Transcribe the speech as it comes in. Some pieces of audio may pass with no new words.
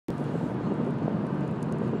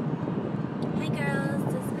Hi girls,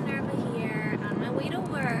 this is Minerva here on my way to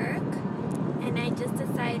work, and I just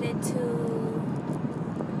decided to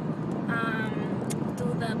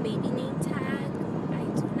do the baby name tag. I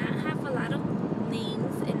do not have a lot of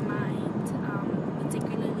names in mind,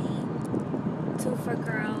 particularly 2 for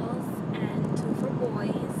girls and 2 for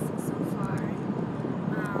boys so far.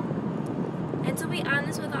 And to be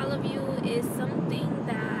honest with all of you, is something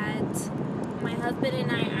that my husband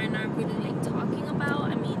and I are not really like talking about.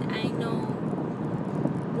 I mean, I know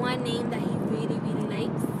one name that he really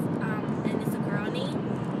likes, and it's a girl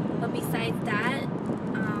name, but besides that,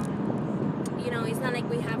 you know, it's not like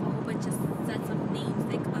we have a whole bunch of sets of names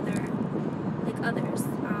like others.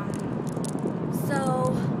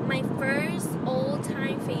 So my first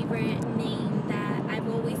old-time favorite name that I've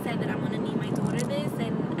always said that I want to name my daughter this,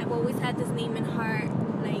 and I've always had this name in heart,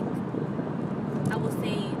 like I will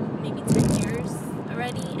say maybe 10 years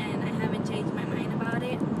already, and I haven't changed my mind about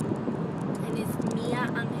it. And it's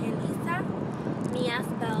Angelza. Mia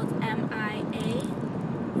spelled M-I-A,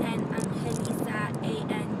 and Angelza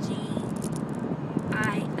A-N-G-I-L-Z-A.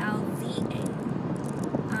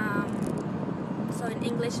 So in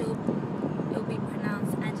English it'll be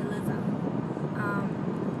pronounced Angelza.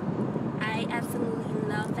 I absolutely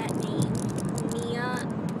love that name. Mia,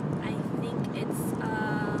 I think it's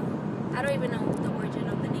I don't even know the origin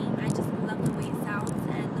of the name. I just love the way it sounds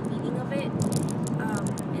and the meaning of it.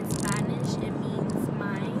 In Spanish, it means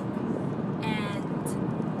mine, and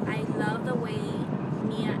I love the way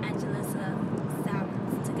Mia and Angelza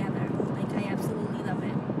sounds together. Like, I absolutely love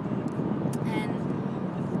it. And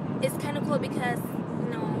it's kind of cool because, you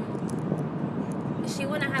know, she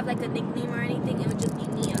wouldn't have like a nickname or anything. It would just be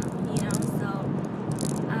Mia, you know. So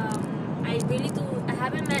I really do. I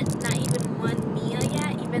haven't met not even one Mia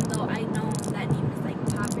yet, even though I know that name is like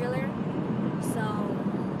popular. So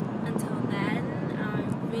until then,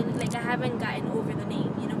 really, like, I haven't gotten over the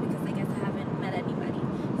name, you know, because I guess I haven't met anybody.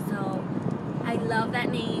 So I love that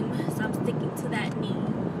name, so I'm sticking to that name.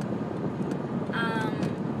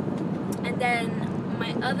 And then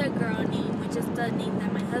my other girl name, which is the name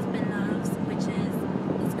that my husband loves, which is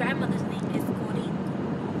his grandmother's name, is Korin.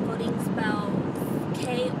 Korin spelled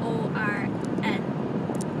K-O-R-N.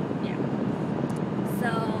 Yeah.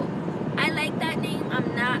 So I like that name.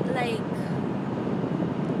 I'm not like,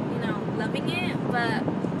 you know, loving it, but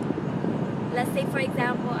let's say for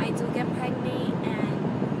example I do get pregnant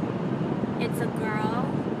and it's a girl,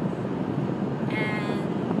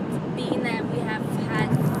 and being that we have had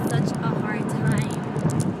such a hard time,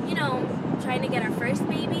 you know, trying to get our first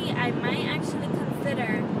baby, I might actually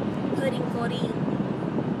consider putting Korin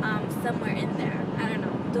somewhere in there. I don't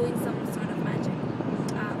know, doing some sort of magic.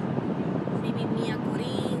 Maybe Mia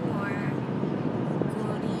Korin, or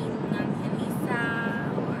Korin Angelza,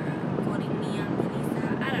 or Korin Mia Angelza.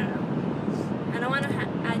 I don't know.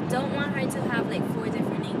 I don't want her to have like 4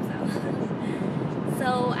 different names though. So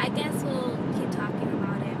I guess we'll keep talking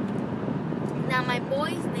about it. Now my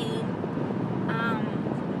boy's name,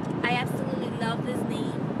 I absolutely love this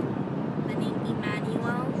name. The name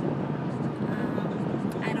Edmanuel.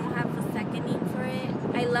 I don't have a second name for it.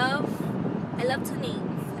 I love 2 names.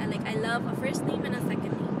 I love a first name and a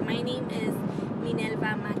second name. My name is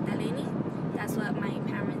Minerva Magdalene. That's what my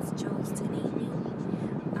parents chose to name me.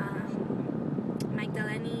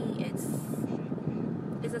 Magdalene,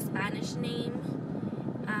 it's a Spanish name.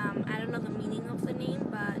 I don't know the meaning of the name,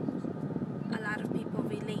 but a lot of people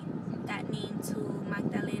relate that name to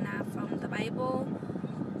Magdalena from the Bible,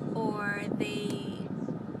 or they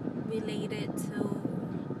relate it to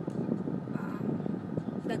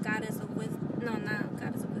the goddess of wisdom. No, not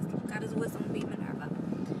goddess of wisdom. Goddess of wisdom would be Minerva.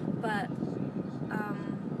 But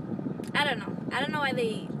I don't know. I don't know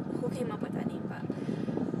who came up with that name, but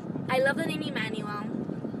I love the name Emmanuel.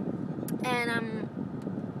 And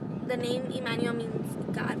the name Emmanuel means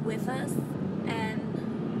God with us.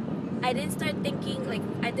 And I didn't start thinking, like,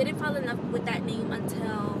 I didn't fall in love with that name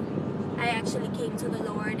until I actually came to the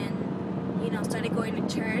Lord and, you know, started going to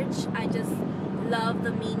church. I just love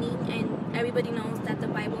the meaning, and everybody knows that the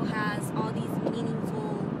Bible has all these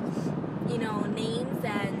meaningful, you know, names,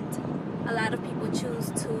 and a lot of people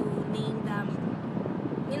choose to name them,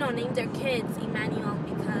 you know, name their kids Emmanuel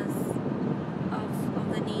because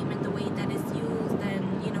of the name and the way that it's used,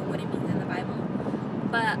 and, you know, what it means in the Bible.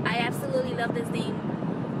 But I absolutely love this name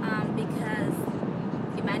because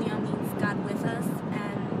Emmanuel means God with us,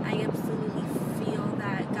 and I absolutely feel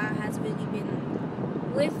that God has really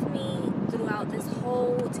been with me throughout this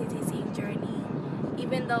whole TTC journey,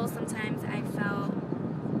 even though sometimes I felt,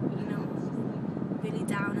 you know, really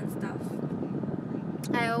down and stuff.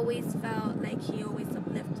 I always felt like he always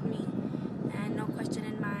uplifted me, and no question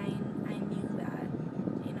in mind, I knew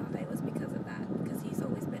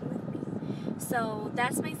So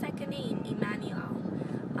that's my second name, Emmanuel.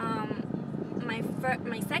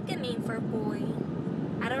 My second name for boy,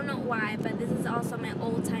 I don't know why, but this is also my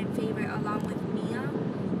all-time favorite along with Mia,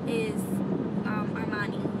 is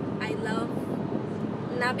Armani. I love,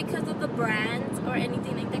 not because of the brand or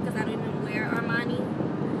anything like that, because I don't even wear Armani,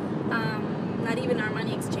 not even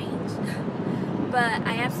Armani Exchange, but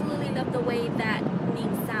I absolutely love the way that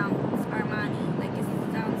name sounds, Armani. Like, it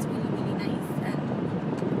sounds really, really nice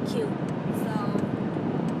and cute. So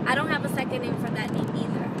I don't have a second name for that name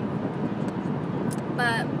either.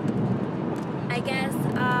 But I guess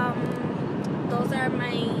those are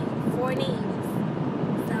my 4 names.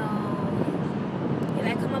 So if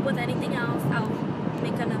I come up with anything else, I'll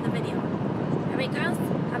make another video. Alright girls,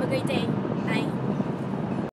 have a great day. Bye.